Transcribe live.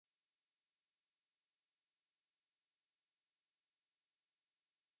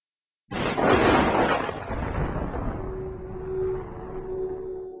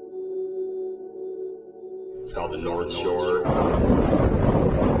It's called the North Shore.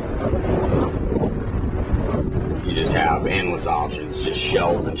 You just have endless options, just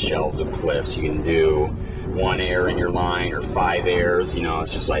shelves and shelves of cliffs. You can do 1 air in your line or 5 airs. You know,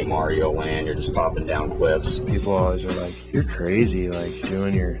 it's just like Mario Land. You're just popping down cliffs. People always are like, you're crazy, like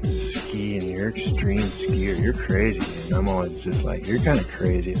doing your ski and you're extreme skier. You're crazy. And I'm always just like, you're kind of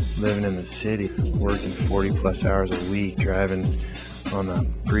crazy. Living in the city, working 40 plus hours a week, driving on the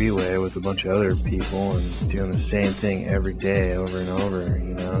freeway with a bunch of other people and doing the same thing every day over and over.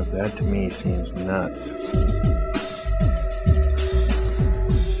 You know, that to me seems nuts.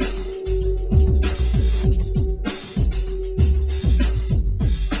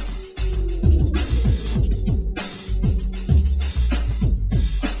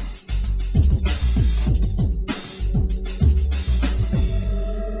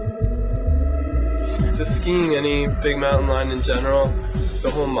 Just skiing any big mountain line in general, the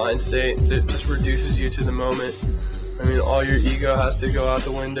whole mind state, it just reduces you to the moment. I mean, all your ego has to go out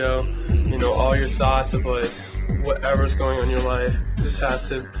the window. You know, all your thoughts of like whatever's going on in your life just has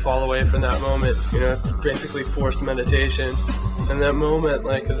to fall away from that moment. You know, it's basically forced meditation. And that moment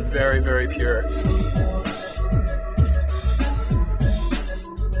like is very, very pure.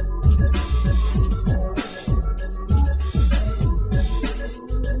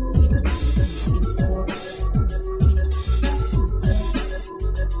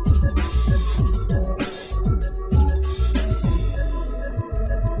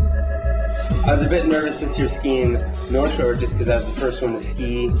 I was a bit nervous this year skiing North Shore just because I was the first one to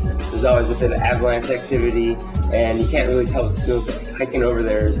ski. There's always a bit of avalanche activity, and you can't really tell what the snow's like. Hiking over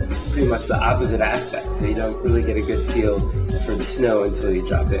there is pretty much the opposite aspect, so you don't really get a good feel for the snow until you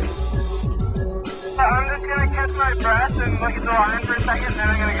drop in. I'm just going to catch my breath and look at the line for a second, then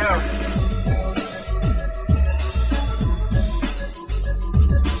I'm going to go.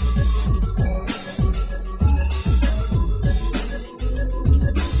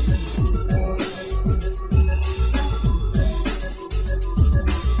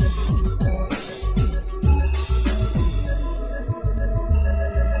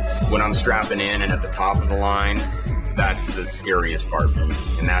 When I'm strapping in and at the top of the line, that's the scariest part for me.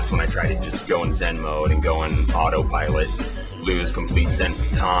 And that's when I try to just go in Zen mode and go in autopilot, lose complete sense of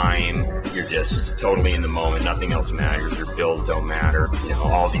time. You're just totally in the moment. Nothing else matters. Your bills don't matter. You know,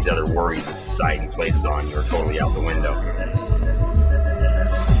 all these other worries that society places on you are totally out the window.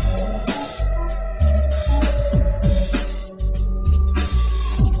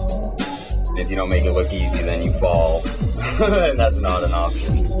 If you don't make it look easy, then you fall. And that's not an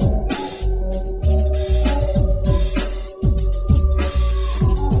option.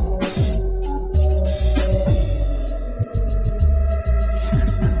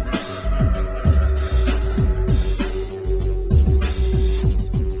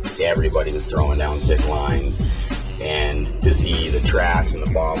 Everybody was throwing down sick lines, and to see the tracks and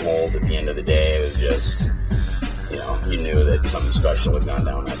the bomb holes at the end of the day, it was just, you know, you knew that something special had gone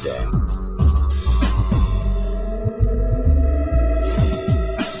down that day.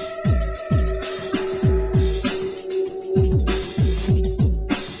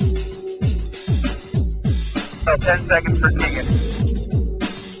 About 10 seconds for skiing.